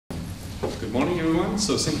Good morning, everyone.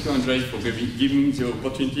 So thank you, Andre, for giving me the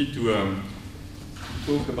opportunity to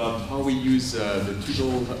talk about how we use the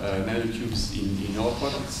TUBALL nanotubes in our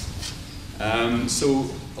products. So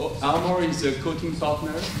Armor is a coating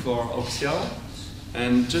partner for OCSIAl.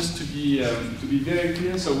 And just to be very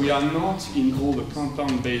clear, so we are not in all the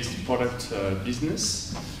compound-based product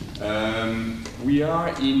business. We are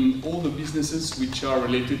in all the businesses which are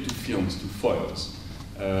related to films, to foils.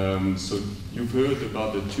 So you've heard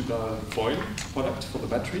about the TUBALL foil product for the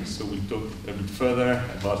battery, so we'll talk a bit further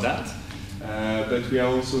about that. But we are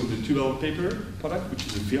also in the TUBALL paper product, which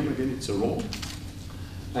is a film, again, it's a roll.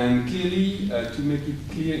 And clearly, to make it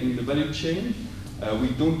clear in the value chain, we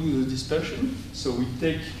don't do the dispersion. So we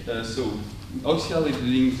take, so OCSIAl is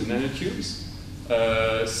doing the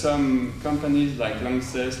nanotubes. Some companies like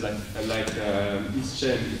Lanxess, like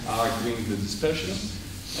OCSIAl are doing the dispersion.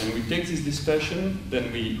 And we take this dispersion, then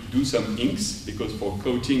we do some inks, because for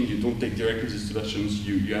coating you don't take directly the dispersions,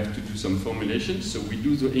 you have to do some formulations. So we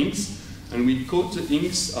do the inks, and we coat the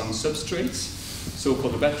inks on substrates. So for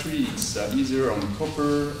the battery, it's either on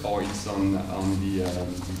copper or it's on the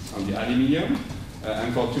aluminium.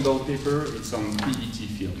 And for TUBALL paper, it's on PET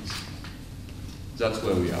films. That's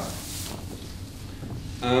where we are.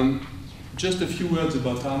 Just a few words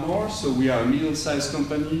about Armor. So we are a middle-sized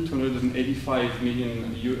company, $285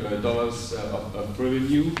 million of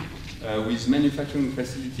revenue, with manufacturing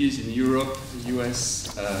facilities in Europe,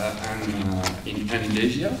 US, and in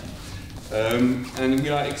Asia. And we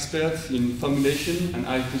are experts in formulation and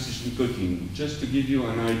high-precision coating. Just to give you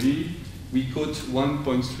an idea, we coat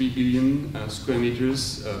 1.3 billion square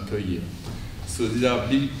meters per year. So these are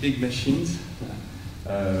big machines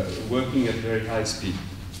working at very high speed.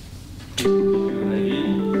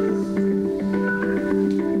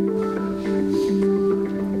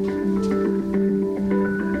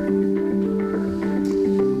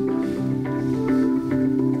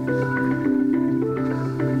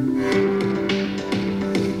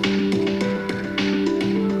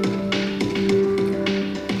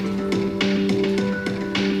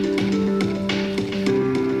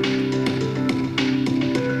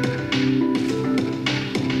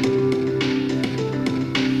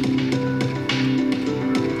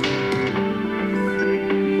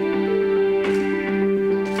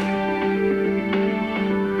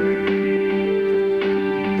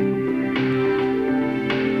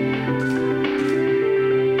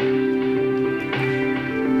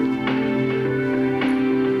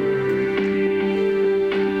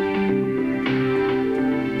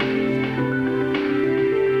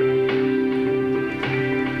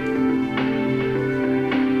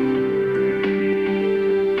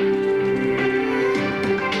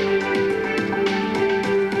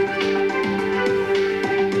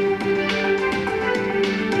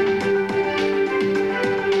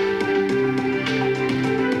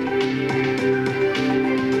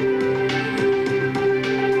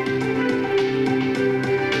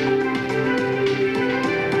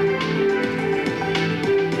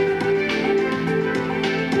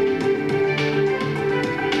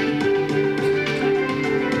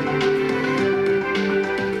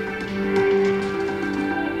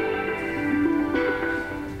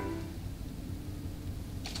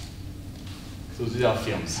 So these are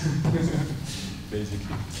films,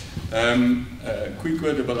 basically. Quick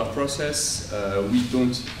word about our process. We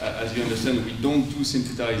don't, as you understand, we don't do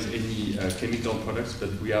synthesize any chemical products, but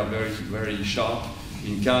we are very sharp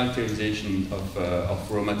in characterization of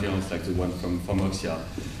raw materials like the one from OCSIAl.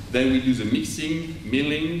 Then we do the mixing,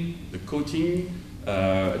 milling, the coating,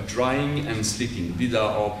 drying, and slitting. These are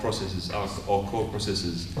our processes, our core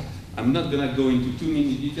processes. I'm not going to go into too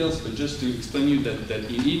many details, but just to explain you that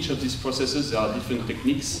in each of these processes there are different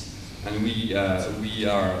techniques, and we are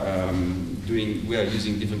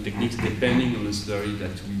using different techniques depending on the slurry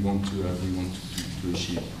that we want to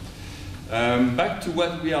achieve. Back to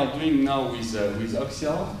what we are doing now with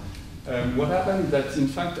OCSIAl. What happened is that in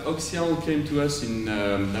fact OCSIAl came to us in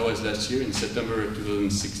that was last year in September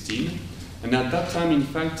 2016. And at that time, in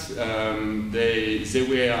fact, they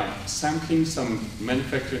were sampling some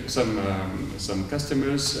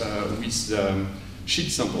customers with sheet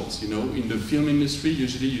samples. You know, in the film industry,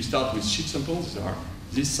 usually you start with sheet samples that are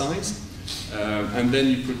this size, and then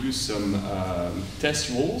you produce some test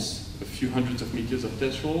rolls, a few hundreds of meters of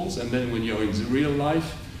test rolls, and then when you're in the real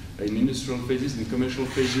life, in industrial phases, in commercial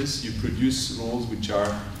phases, you produce rolls which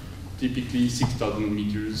are typically 6,000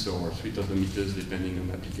 meters or 3,000 meters, depending on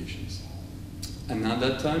applications. And at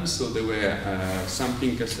that time, so they were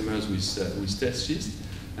sampling customers with test sheets,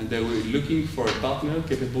 and they were looking for a partner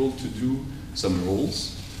capable to do some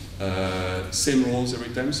rolls same rolls every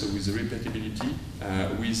time, so with the repeatability,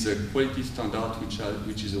 with a quality standard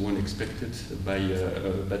which is the one expected by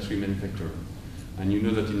a battery manufacturer. And you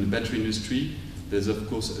know that in the battery industry, there's of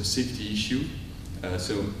course a safety issue.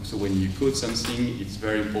 So when you coat something, it's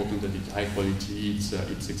very important that it's high quality, it's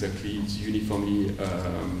uniformly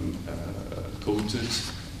coated,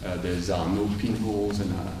 there are no pinholes,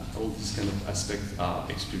 and all these kind of aspects are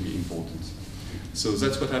extremely important. So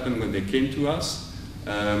that's what happened when they came to us,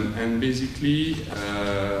 and basically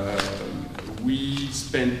we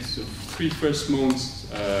spent 3 first months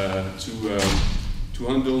to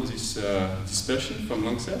handle this dispersion from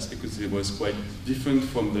Lanxess, because it was quite different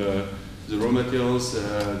from the raw materials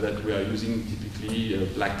that we are using typically,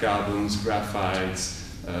 black carbons, graphites,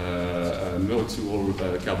 multi-wall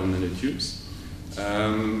carbon nanotubes.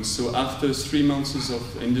 So after 3 months of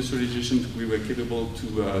industrialization, we were capable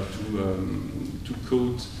to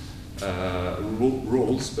coat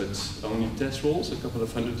rolls, but only test rolls, a couple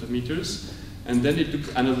of hundreds of meters. And then it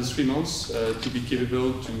took another 3 months to be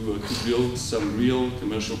capable to build some real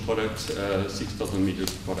commercial products, 6,000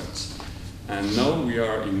 meters products. And now we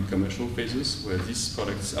are in commercial phases where these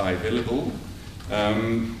products are available.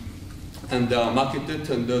 And they are marketed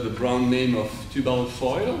under the brand name of TUBALL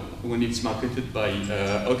foil when it's marketed by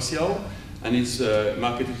OCSIAl, and it's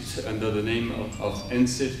marketed under the name of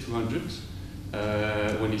NSAFE 200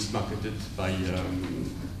 when it's marketed by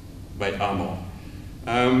Armor.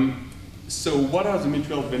 So what are the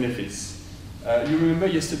mutual benefits? You remember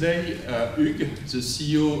yesterday, Hugues, the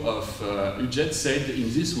CEO of UJET, said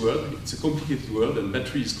in this world, it's a complicated world and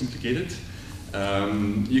battery is complicated,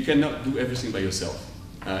 you cannot do everything by yourself.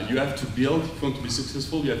 You have to build, if you want to be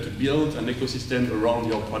successful, you have to build an ecosystem around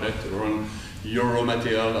your product, around your raw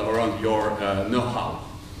material, around your know-how.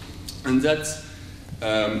 And that's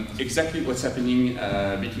exactly what's happening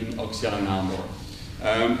between OCSIAl and Armor.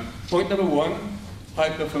 Point number 1,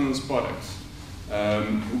 high-performance products.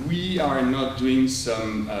 We are not doing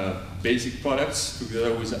some basic products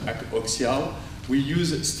together with OCSIAl. We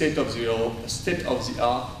use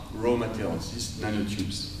state-of-the-art raw materials, these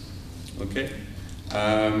nanotubes. Okay?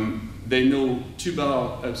 They know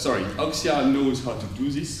OCSIAl knows how to do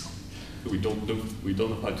this. We don't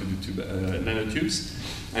know how to do nanotubes.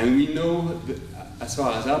 And we know, that, as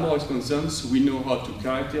far as Armor is concerned, we know how to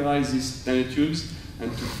characterize these nanotubes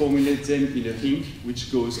and to formulate them in a ink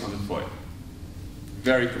which goes on the foil.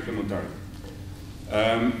 Very complementary.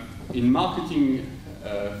 In marketing,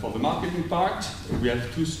 for the marketing part, we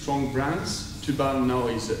have 2 strong brands. TUBALL now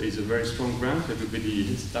is a very strong brand.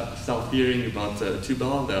 Everybody start hearing about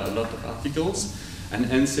TUBALL. There are a lot of articles. And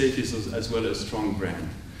NSAFE is as well a strong brand.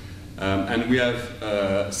 And we have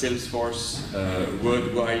sales force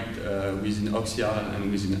worldwide within OCSIAl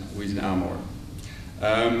and within Armor.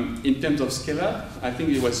 In terms of scale-up, I think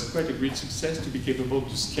it was quite a great success to be capable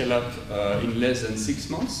to scale up in less than 6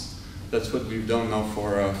 months. That's what we've done now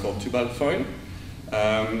for TUBALL foil.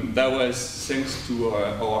 That was thanks to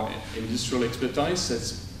our industrial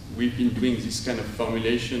expertise. We've been doing this kind of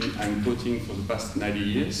formulation and coating for the past 90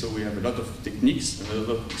 years, so we have a lot of techniques and a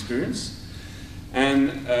lot of experience.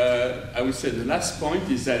 And I would say the last point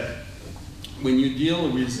is that when you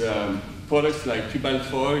deal with products like TUBALL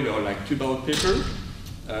foil or like TUBALL paper,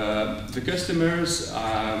 the customers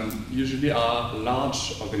usually are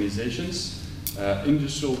large organizations,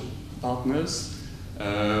 industrial partners.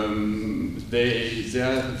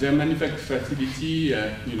 Their manufacturing facility,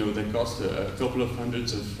 they cost a couple of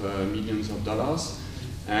hundreds of millions of dollars,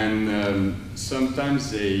 and sometimes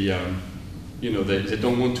they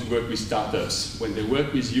don't want to work with startups. When they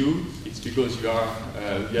work with you, it's because you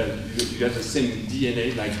have the same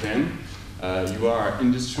DNA like them. You are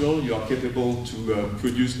industrial. You are capable to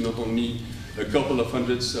produce not only a couple of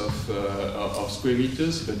hundreds of square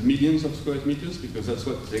meters, but millions of square meters, because that's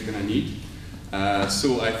what they're going to need.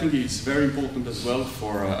 So I think it's very important as well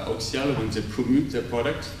for OCSIAl, when they promote their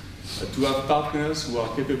product, to have partners who are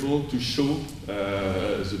capable to show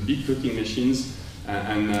the big coating machines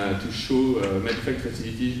and to show manufacturing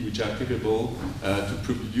facilities which are capable to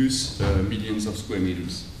produce millions of square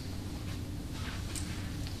meters.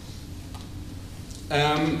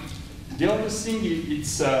 The other thing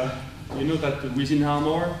is, that within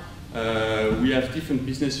Armor, we have different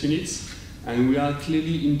business units. And we are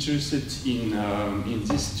clearly interested in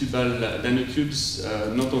these TUBALL nanotubes,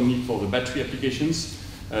 not only for the battery applications,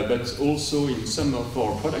 but also in some of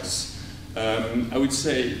our products. I would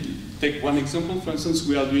say, take one example, for instance,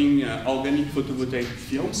 we are doing organic photovoltaic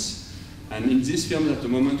films. And in these films at the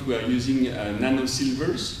moment, we are using nano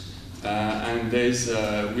silvers. And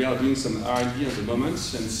we are doing some R&D at the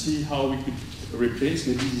moment and see how we could replace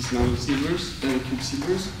maybe these nanotube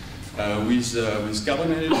silvers with carbon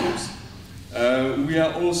nanotubes. We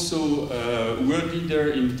are also world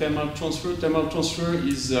leader in thermal transfer. Thermal transfer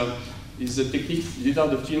is a technique. These are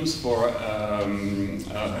the films for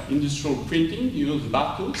industrial printing. You know, the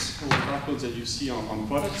barcodes, all the barcodes that you see on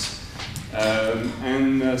products.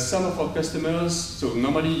 Some of our customers, so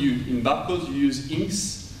normally in barcodes you use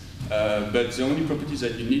inks, but the only properties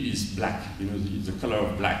that you need is black, you know, the color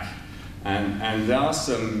of black. And there are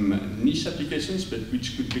some niche applications, but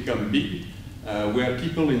which could become big, where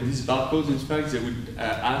people in these barcodes, in fact, they would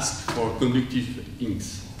ask for conductive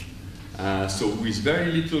inks. So with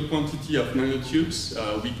very little quantity of nanotubes,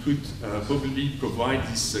 we could probably provide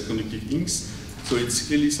these conductive inks. So it's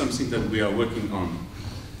clearly something that we are working on.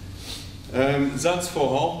 That's for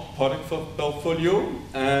our product portfolio.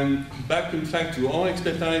 And back, in fact, to our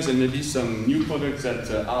expertise and maybe some new products that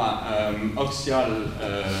OCSIAl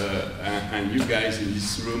and you guys in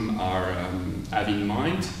this room are have in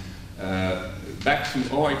mind. Back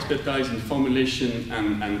to our expertise in formulation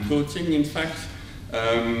and coating, in fact,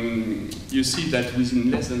 you see that within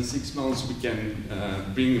less than 6 months we can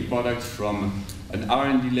bring a product from an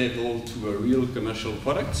R&D level to a real commercial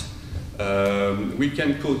product. We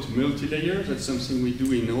can coat multi-layer, that's something we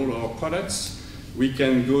do in all our products. We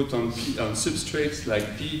can coat on substrates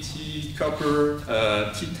like PET, copper,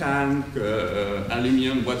 titan,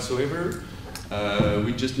 aluminum, whatsoever.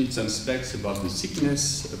 We just need some specs about the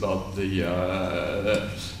thickness, about the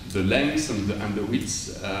length and the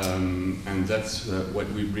width, and that's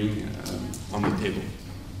what we bring on the table.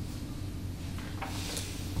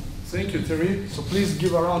 Thank you, Thierry. So please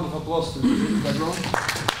give a round of applause to Thierry Dagron.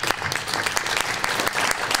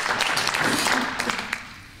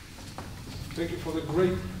 Thank you for the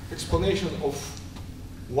great explanation of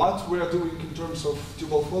what we are doing in terms of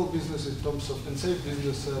TUBALL foil business, in terms of unsafe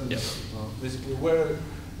business, and basically where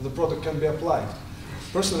the product can be applied.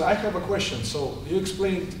 Personally, I have a question. So you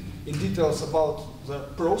explained in details about the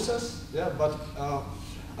process, yeah, but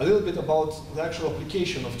a little bit about the actual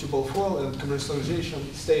application of TUBALL foil and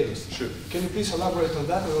commercialization status. Sure. Can you please elaborate on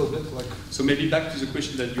that a little bit? So maybe back to the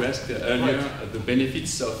question that you asked earlier, right. The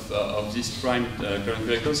benefits of these primed current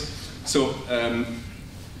collectors. So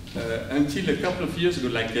until a couple of years ago,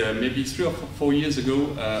 like maybe 3 or 4 years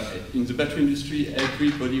ago, in the battery industry,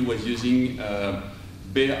 everybody was using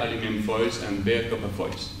bare aluminum foils and bare copper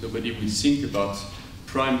foils. Nobody would think about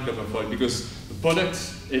prime copper foil because the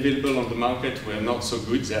products available on the market were not so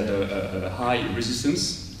good. They had a high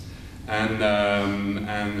resistance,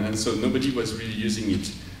 and so nobody was really using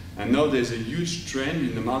it. And now there's a huge trend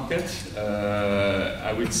in the market.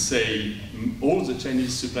 I would say all the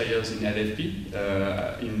Chinese suppliers in LFP,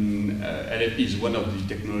 LFP is one of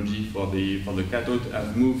the technology for the cathode,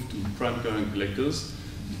 have moved to prime current collectors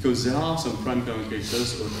because there are some prime current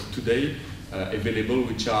collectors today available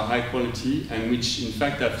which are high quality and which in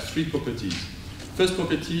fact have 3 properties. First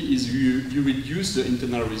property is you reduce the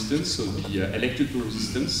internal resistance, so the electrical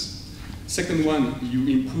resistance. Second one, you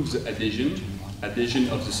improve the adhesion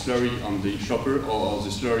of the slurry on the chopper or the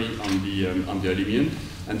slurry on the aluminum.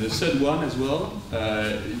 And the third one as well,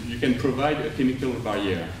 you can provide a chemical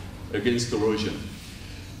barrier against corrosion.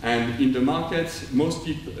 And in the market, most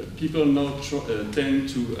people now tend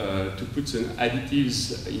to put some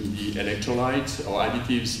additives in the electrolyte or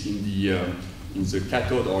additives in the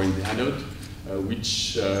cathode or in the anode,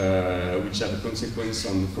 which have a consequence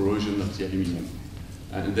on the corrosion of the aluminum.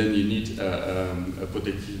 And then you need a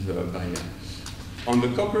protective barrier. On the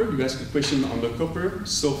copper, you asked a question on the copper.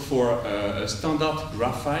 So for a standard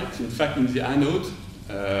graphite, in fact in the anode,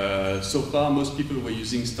 so far most people were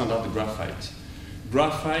using standard graphite.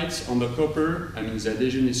 Graphite on the copper, I mean the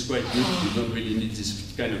adhesion is quite good, you don't really need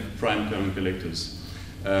this kind of prime current collectors.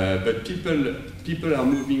 But people are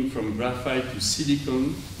moving from graphite to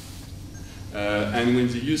silicon, and when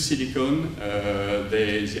they use silicon,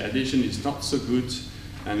 the adhesion is not so good.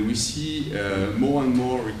 And we see more and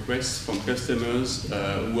more requests from customers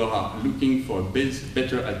who are looking for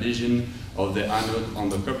better adhesion of the anode on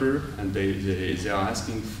the copper, and they are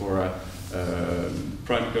asking for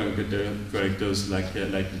prime current collectors like the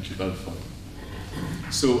TUBALL foil.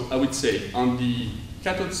 So I would say on the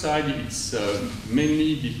cathode side, it's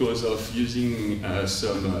mainly because of using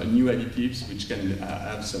some new additives which can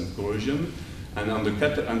have some corrosion, and on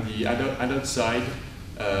the anode side,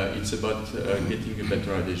 it's about getting a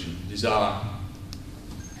better adhesion. These are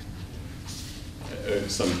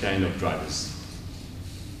some kind of drivers.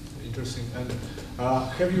 Interesting. And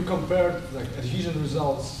have you compared like adhesion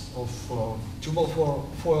results of TUBALL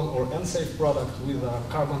foil or unsafe product with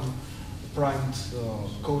carbon primed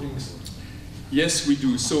coatings? Yes, we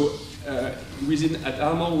do. So at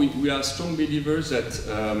Armor, we are strong believers that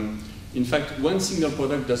In fact, one single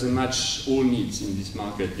product doesn't match all needs in this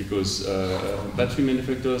market because battery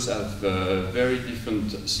manufacturers have very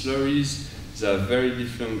different slurries, they have very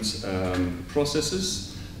different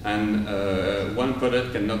processes, and one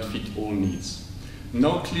product cannot fit all needs.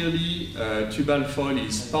 Now, clearly, TUBALL foil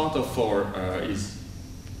is part of our, is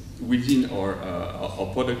within our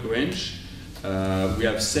product range. We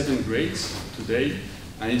have 7 grades today,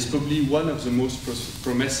 and it's probably one of the most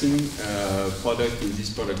promising products in this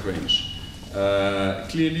product range.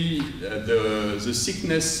 Clearly, the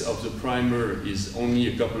thickness of the primer is only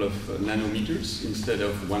a couple of nanometers instead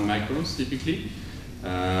of 1 microns typically.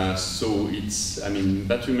 So it's, I mean,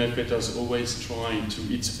 battery manufacturers always try to,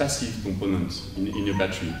 it's passive component in a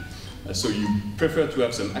battery. So you prefer to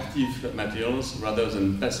have some active materials rather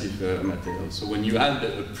than passive materials. So when you add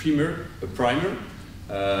a primer,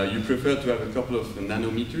 you prefer to have a couple of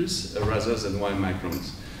nanometers rather than 1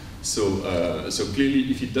 microns. So clearly,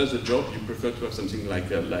 if it does the job, you prefer to have something like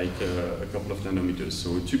a couple of nanometers.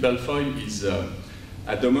 So TUBALL foil is,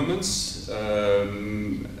 at the moment,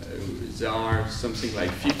 there are something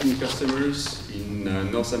like 15 customers in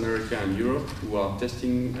North America and Europe who are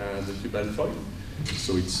testing the TUBALL foil.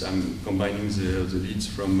 So it's combining the leads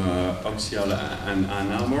from OCSIAl and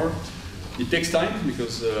Armor. It takes time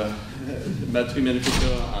because battery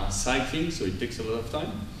manufacturers are cycling, so it takes a lot of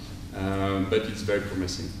time. But it's very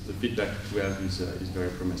promising. The feedback we have is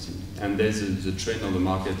very promising. And there's the trend on the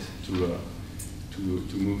market to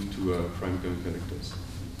move to prime conductors.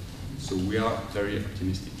 So we are very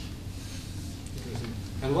optimistic.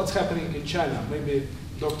 And what's happening in China? Maybe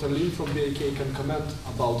Dr. Li from BAK can comment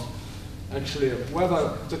about actually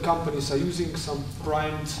whether the companies are using some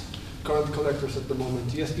primed current collectors at the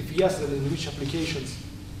moment. Yes, if yes, then in which applications?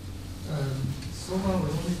 So far, we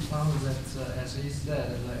only found that, as he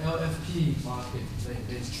said, the LFP market,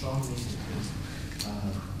 they strongly use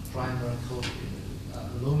primer coated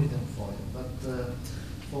aluminum foil. But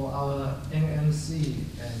for our NMC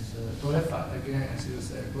and graphite, again, as you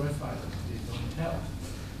said, graphite, they don't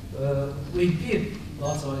help. We did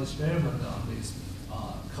lots of experiments on this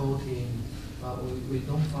coating, but we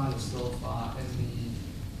don't find so far any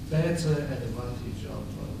better advantage of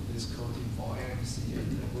this coating for NMC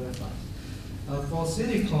and graphite. For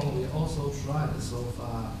silicone, we also tried so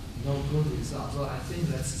far, no good results. So I think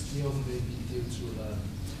that's still maybe due to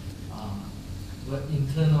the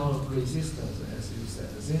internal resistance, as you said.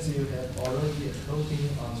 Since you have already a coating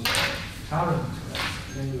on the current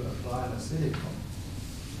class, then you apply the silicone.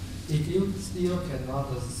 If you still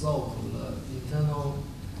cannot solve the internal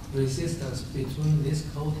resistance between this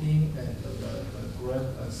coating and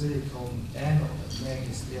the silicone anode, then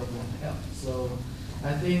it still won't help. So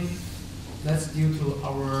I think that's due to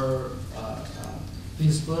our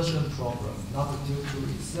dispersion problem, not due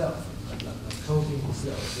to itself, the coating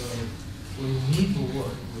itself. So we need to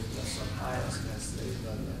work with the suppliers, let's say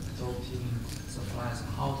the coating suppliers,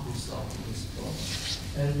 how to solve this problem.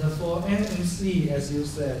 And for NMC, as you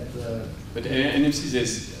said, but NMC,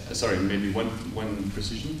 there's sorry, maybe one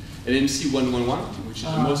precision. NMC 111, which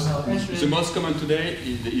is the most common today.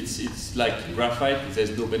 It's like graphite.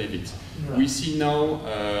 There's no benefit. Right. We see now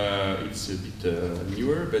it's a bit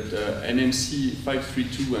newer, but NMC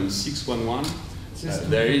 532 and 611.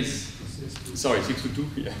 There is. Sorry,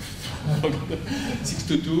 622. Yeah.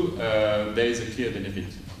 622. There is a clear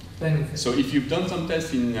benefit. So if you've done some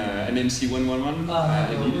tests in NMC 111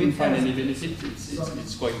 and you didn't find any benefit,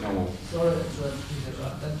 it's quite normal. Sorry to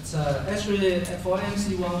interrupt. That's actually for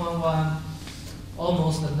NMC 111,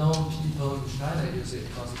 almost no people in China use it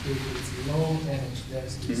because it's low energy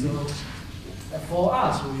density. So for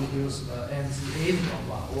us, we use NMC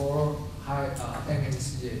 811 or high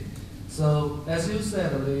NMCA. So as you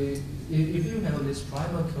said, if you have this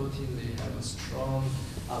primer coating, they have a strong,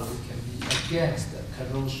 we can be against the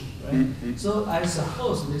corrosion, right? So I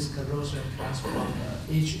suppose this corrosion comes from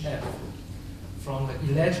the HF, from the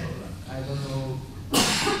electrolyte. I don't know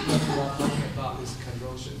what you are talking about, this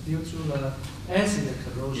corrosion, due to the acid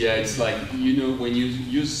corrosion. Yeah, it's like, you know, when you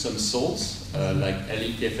use some salts, like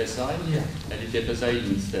LiTFSI, LiTFSI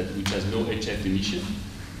instead, which has no HF emission,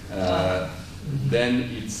 then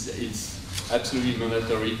it's absolutely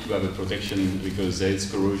mandatory to have a protection because there is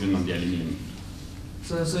corrosion on the aluminum.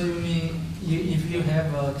 So you mean if you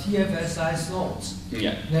have a TFSI salt,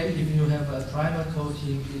 then if you have a primer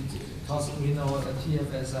coating, because we know that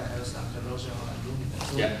TFSI has some corrosion on aluminum.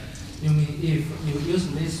 So you mean if you use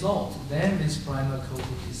this salt, then this primer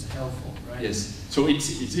coating is helpful, right? Yes. So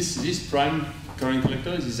this prime current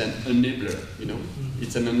collector is an enabler, you know.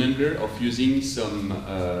 It's an enabler of using some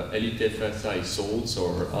LiTFSI salts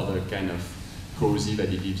or other kind of corrosive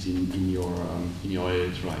additives in your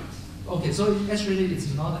electrolyte. Okay, so actually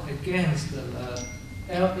it's not against the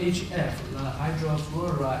LHF, the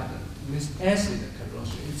hydrofluoride with acid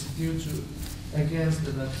corrosion. It's due to against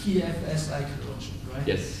the TFSI corrosion, right?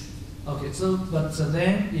 Yes. Okay, so but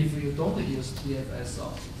then if you don't use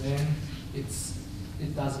TFSI, then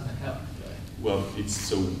it doesn't help, right? Well,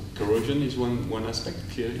 so corrosion is one aspect.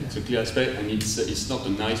 Clearly, it's a clear aspect, and it's not a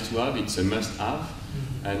nice to have; it's a must have.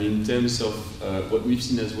 And in terms of what we've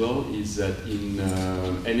seen as well is that in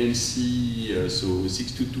NMC, so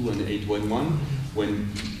 622 and 811,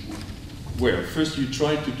 where first you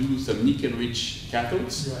try to do some nickel-rich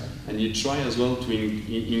cathodes, Right. and you try as well to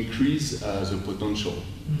increase the potential,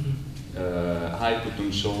 high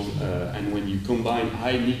potential, and when you combine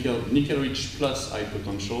high nickel-rich plus high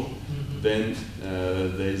potential, then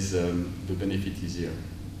there's the benefit is here.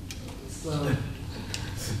 So,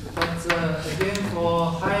 but again, for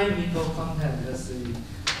high nickel content, let's see,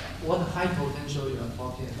 what high potential you are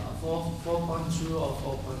talking about? 4.2 or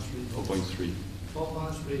 4.3? 4.3.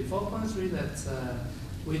 4.3. 4.3, that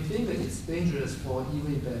we think it's dangerous for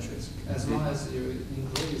EV batteries. As long as you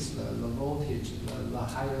increase the voltage, the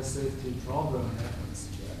higher safety problem happens.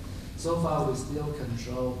 So far, we still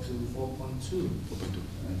control to 4.2. 4.2.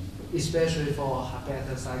 Especially for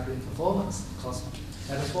better cycling performance, because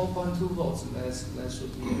at 4.2 volts, there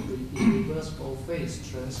should be a irreversible phase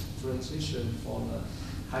transition for the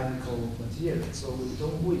high nickel material. So we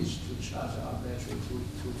don't wish to charge our battery to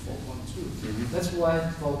 4.2. That's why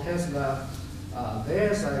for Tesla,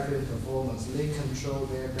 their cycling performance, they control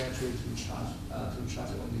their battery to charge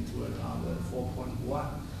only to around 4.1,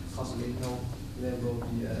 because they know there will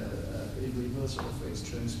be a irreversible phase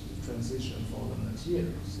transition for the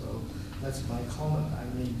material. So that's my comment. I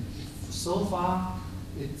mean, so far,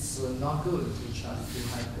 it's not good to charge too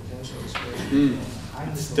high potential, especially for high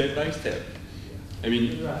nickel. Step by step. I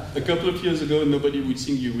mean, Right. a couple of years ago, nobody would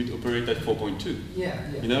think you would operate at 4.2. Yeah.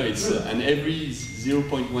 You know, it's and every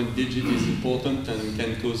 0.1 digit is important and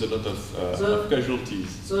can cause a lot of casualties.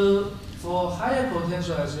 So for higher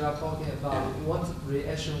potential, as you are talking about, what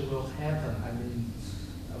reaction will happen? I mean,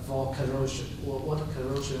 for corrosion, what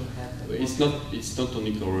corrosion happens? It's not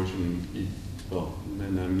only corrosion. Well,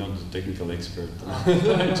 then I'm not a technical expert.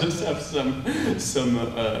 I just have some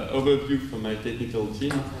overview from my technical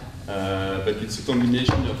team. But it's a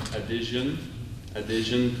combination of adhesion,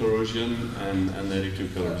 corrosion, and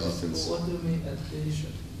electrical resistance. What do you mean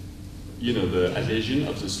adhesion? You know, the adhesion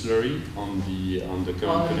of the slurry on the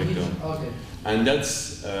current collector. Okay. And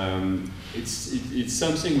that's it's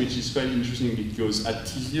something which is quite interesting, because at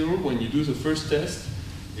T0, when you do the first test,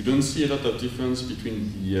 you don't see a lot of difference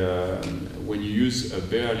between the when you use a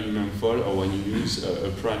bare aluminum foil or when you use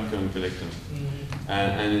a prime current collector.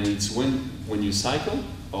 And it's when you cycle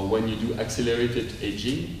or when you do accelerated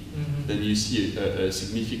aging, then you see a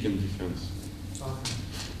significant difference. Okay.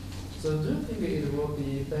 So do you think it will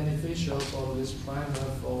be beneficial for this primer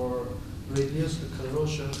for reduce the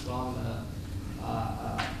corrosion from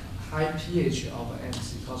high pH of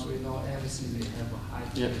MC? Because we know MC, they have a high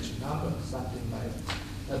pH number, something like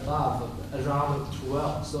around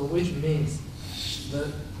 12. So which means the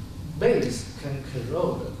base can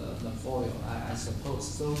corrode the foil, I suppose.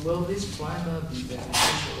 So will this primer be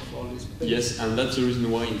beneficial for this base? Yes, and that's the reason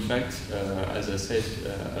why, in fact, as I said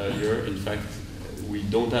earlier, in fact, we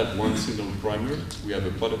don't have one single primer. We have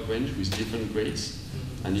a product range with different grades.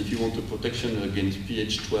 And if you want a protection against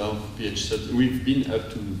pH 12, pH 13, we've been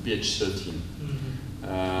up to pH 13.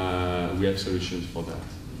 We have solutions for that.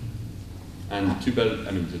 And TUBALL,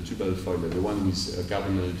 I mean the TUBALL foil, the one with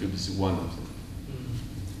carbon nanotube is one of them.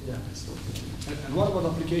 Yeah. And what about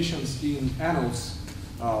applications in anodes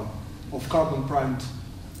of carbon primed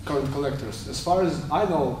current collectors? As far as I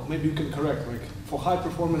know, maybe you can correct, like for high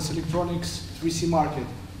performance electronics, 3C market,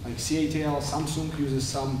 like OCSIAl, Samsung uses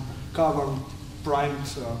some carbon primed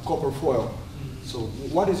copper foil. So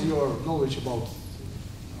what is your knowledge about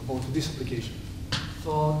this application?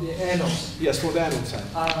 For the anodes? Yes, for the anode side.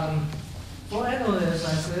 For anode, as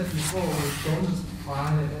I said before, we don't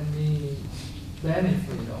find any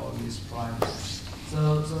benefit of this primer.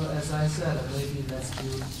 So as I said, maybe that's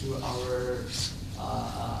due to our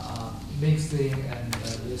mixing and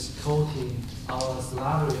this coating our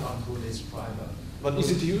slurry onto this primer. But is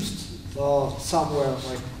it used somewhere,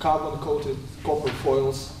 like carbon-coated copper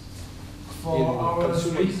foils? For our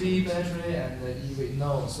 3C battery and EV,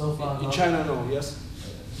 no, so far in China, no, yes?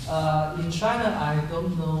 In China, I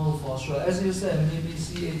don't know for sure. As you said, maybe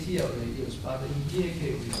OCSIAl they use, but in PAK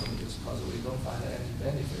we don't use because we don't find any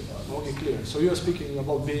benefit of it. Okay, clear. So you're speaking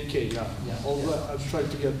about BAK, yeah. Although I'm trying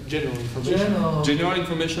to get general information. General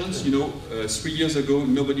information, you know, 3 years ago,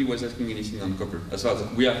 nobody was asking anything on copper, as far as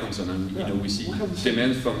we are concerned. And, you know, we see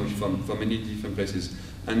demands from many different places.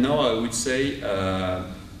 And now I would say,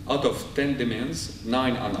 out of 10 demands,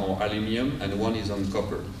 9 are on aluminium and 1 is on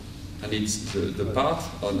copper. And it's the part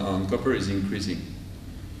on copper is increasing.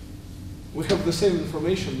 We have the same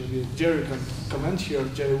information. Maybe Jerry can comment here.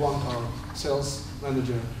 Jerry Wang, our sales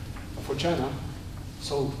manager for China.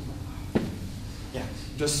 So, yeah,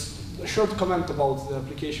 just a short comment about the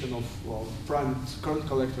application of primed current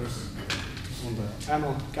collectors on the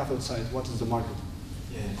anode cathode side. What is the market?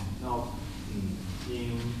 Yeah, now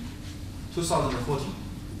in 2014,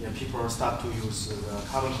 people start to use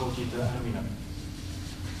carbon-coated aluminum,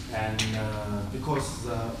 and because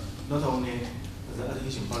not only the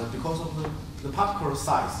adhesion, but because of the particle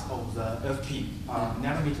size of the FP are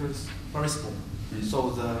nanometers very small, so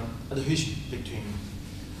the adhesion between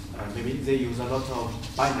maybe they use a lot of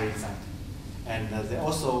binary inside, and they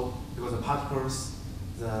also, because the particles,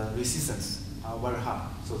 the resistance are very high,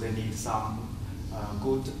 so they need some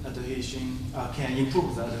good adhesion, can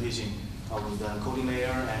improve the adhesion of the coating layer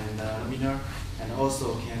and alumina, and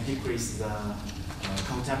also can decrease the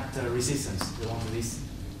contact resistance along this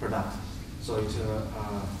product. So it,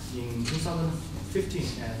 in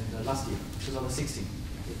 2015 and last year, 2016,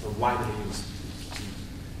 it's widely used.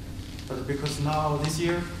 But because now this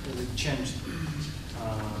year it changed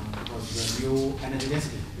because the new energy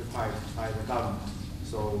density required by the government.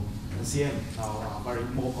 So NCM now are very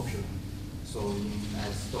more popular. So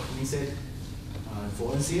as Dr. Min said,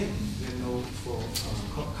 for NCM, you know, for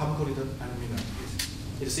carbon-coated aluminum,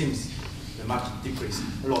 it seems the market decreased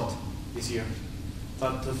a lot this year.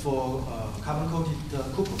 But for carbon-coated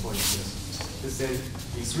copper, for instance, they say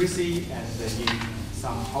in 3C and in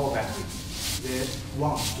some power battery, they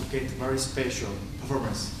want to get very special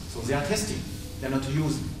performance. So they are testing. They are not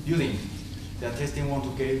using. They are testing want to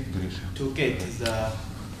get the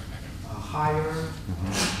higher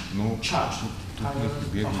charge,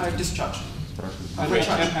 higher discharge. And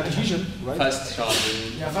adhesion, right? Fast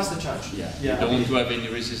charging. Yeah, faster charge. Yeah. You don't want to have any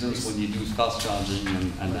resistance when you do fast charging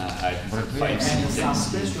and high 5C. And some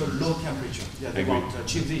special low temperature. Yeah, they want to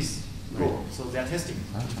achieve this goal. So they are testing.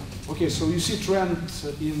 Okay, so you see trend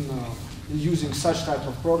in using such type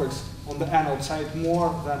of products on the anode side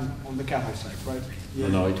more than on the cathode side, right? Yeah.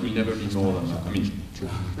 No, it will never be more than that. I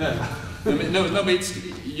mean, no, but it's,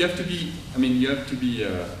 you have to be. I mean,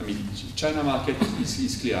 China market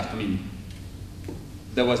is clear. I mean,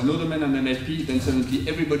 there was no demand on LFP. Then suddenly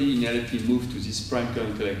everybody in LFP moved to these prime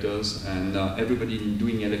current collectors, and everybody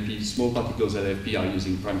doing LFP, small particles LFP, are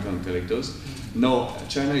using prime current collectors. Now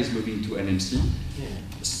China is moving to NMC. Yeah.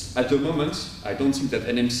 At the moment, I don't think that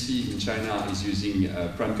NMC in China is using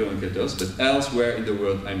prime current collectors, but elsewhere in the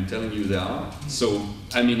world, I'm telling you, there are. So,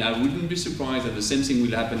 I mean, I wouldn't be surprised that the same thing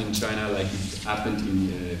will happen in China like it happened in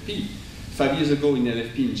LFP. 5 years ago in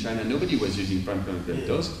LFP in China, nobody was using prime current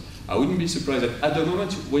collectors. I wouldn't be surprised that at the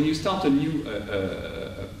moment, when you start a new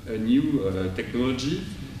technology,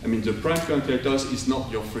 I mean, the prime current collectors is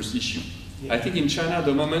not your first issue. I think in China, at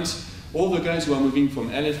the moment, all the guys who are moving from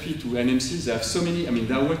LFP to NMC, they have so many, I mean,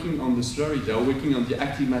 they're working on the slurry, they're working on the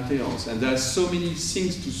active materials, and there are so many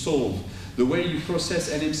things to solve. The way you process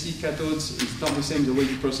NMC cathodes is not the same the way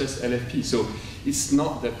you process LFP, so it's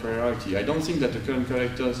not their priority. I don't think that the current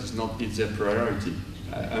collectors is their priority.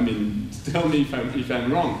 I mean, tell me if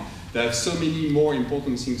I'm wrong. There are so many more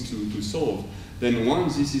important things to solve. Then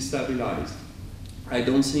once this is stabilized, I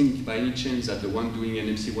don't think by any chance that the one doing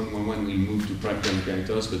NMC 111 will move to prime current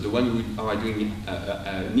collectors, but the one who are doing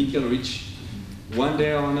nickel rich, one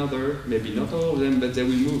day or another, maybe not all of them, but they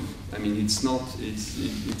will move. I mean, it's not, it's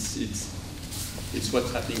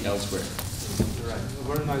what's happening elsewhere. Right, a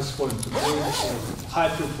very nice point. To bring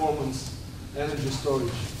high performance energy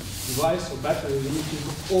storage device or battery, you need to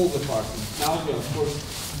do all the parts. Now, yeah, of course,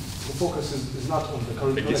 the focus is not on the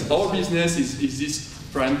current collectors. Our business is this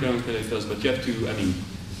prime current collectors, but you have to, I mean,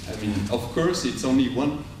 of course, it's only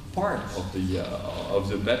one part of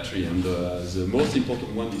the battery, and the most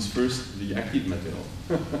important one is first the active material.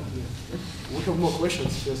 We have more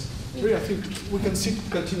questions. Yes, I think we can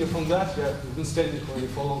continue from that. Yeah, we've been standing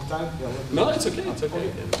for a long time. Yeah, no, it's okay. It's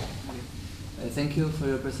okay. Thank you for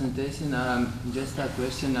your presentation. Just a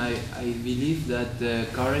question. I believe that the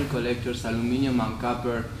current collectors, aluminum and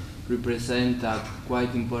copper, represent a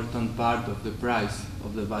quite important part of the price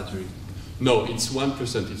of the battery. No, it's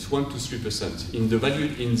 1%. It's 1 to 3%. In the value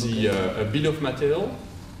in the bill of material,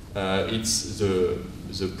 it's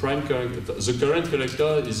the prime current. The current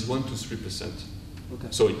collector is 1 to 3%. Okay.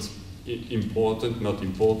 So it's important, not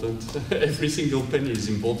important. Every single penny is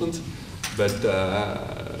important, but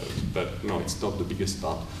no, it's not the biggest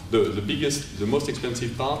part. The most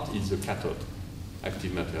expensive part is the cathode,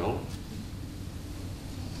 active material.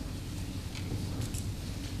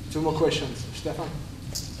 Two more questions, Stefan.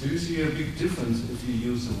 Do you see a big difference if you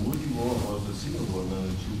use the multi-wall or the single-wall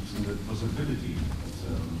nanotubes in the possibility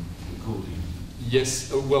of the coating?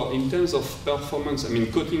 Yes, well, in terms of performance, I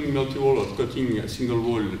mean, coating multi-wall or coating a single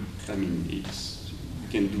wall, I mean, you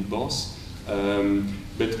can do both.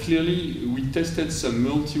 But clearly, we tested some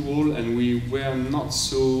multi-wall, and we were not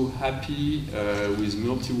so happy with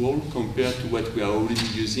multi-wall compared to what we are already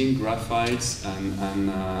using, graphites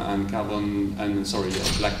and carbon, and sorry,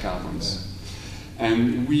 black carbons. Yeah.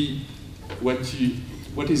 And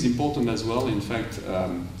what is important as well, in fact,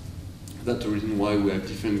 that's the reason why we have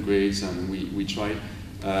different grades and we try,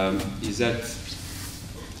 is that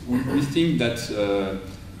we think that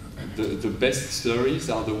the best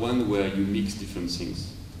slurries are the ones where you mix different things.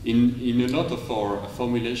 In a lot of our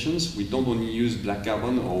formulations, we don't only use black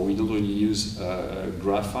carbon or we don't only use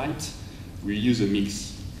graphite, we use a mix.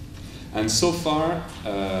 And so far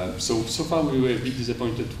we were a bit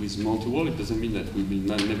disappointed with multi-wall. It doesn't mean that we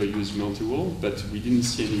will never use multi-wall, but we didn't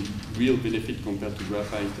see any real benefit compared to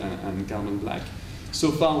graphite and carbon black.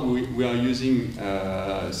 So far we are using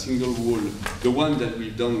single wall. The one that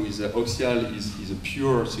we've done with OCSIAl is a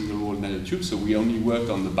pure single wall nanotube, so we only work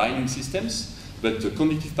on the binding systems, but the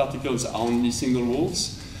conductive particles are only single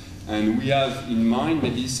walls. And we have in mind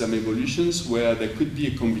maybe some evolutions where there could be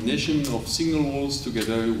a combination of single walls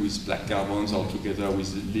together with black carbons or together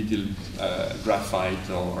with little graphite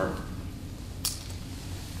or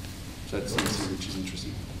that's something which is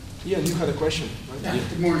interesting. Yeah, you had a question, right? Yeah.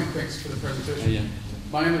 Good morning, thanks for the presentation. Yeah.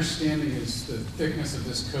 My understanding is the thickness of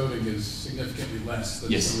this coating is significantly less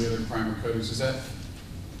than some of the other primer coatings. Is that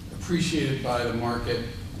appreciated by the market?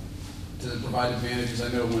 Does it provide advantages? I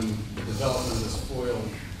know when the development of this foil,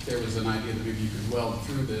 there was an idea that maybe you could weld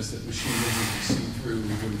through this, that machine vision could see through, we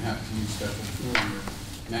wouldn't have to use special tooling or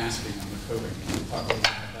masking on the coating. Can you talk a little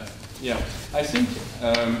bit about that? Yeah, I think,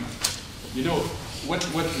 you know, what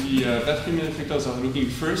the battery manufacturers are looking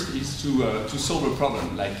first is to solve a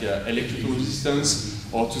problem, like electrical resistance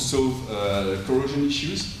or to solve corrosion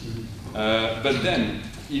issues. But then,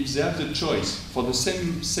 if they have the choice for the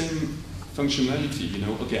same functionality, you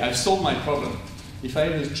know, okay, I've solved my problem. If I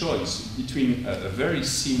have a choice between a very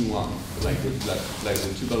thin one, like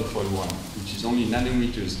the TUBALL foil one, which is only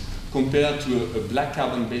nanometers, compared to a black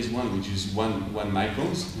carbon-based one, which is one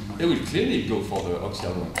microns, they will clearly go for the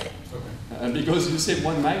OCSIAl one. Okay. Because you save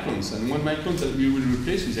 1 microns, and 1 micron that we will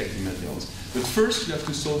replace with active materials. But first, you have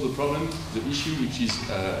to solve the problem, the issue, which is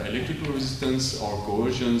electrical resistance or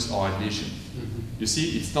cohesions or adhesion. You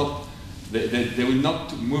see, it's not. They will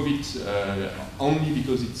not move it only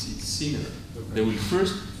because it's thinner. Okay. They will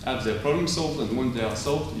first have their problem solved, and when they are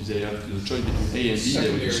solved, if they have the choice between A and B, they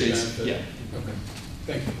will chase. Yeah. Okay.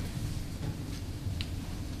 Thank you.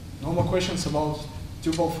 No more questions about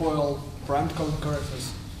TUBALL foil primed column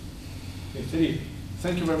correctors. Okay, Thierry,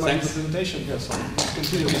 thank you very much for the presentation. Yes, let's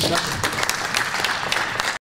continue discussion.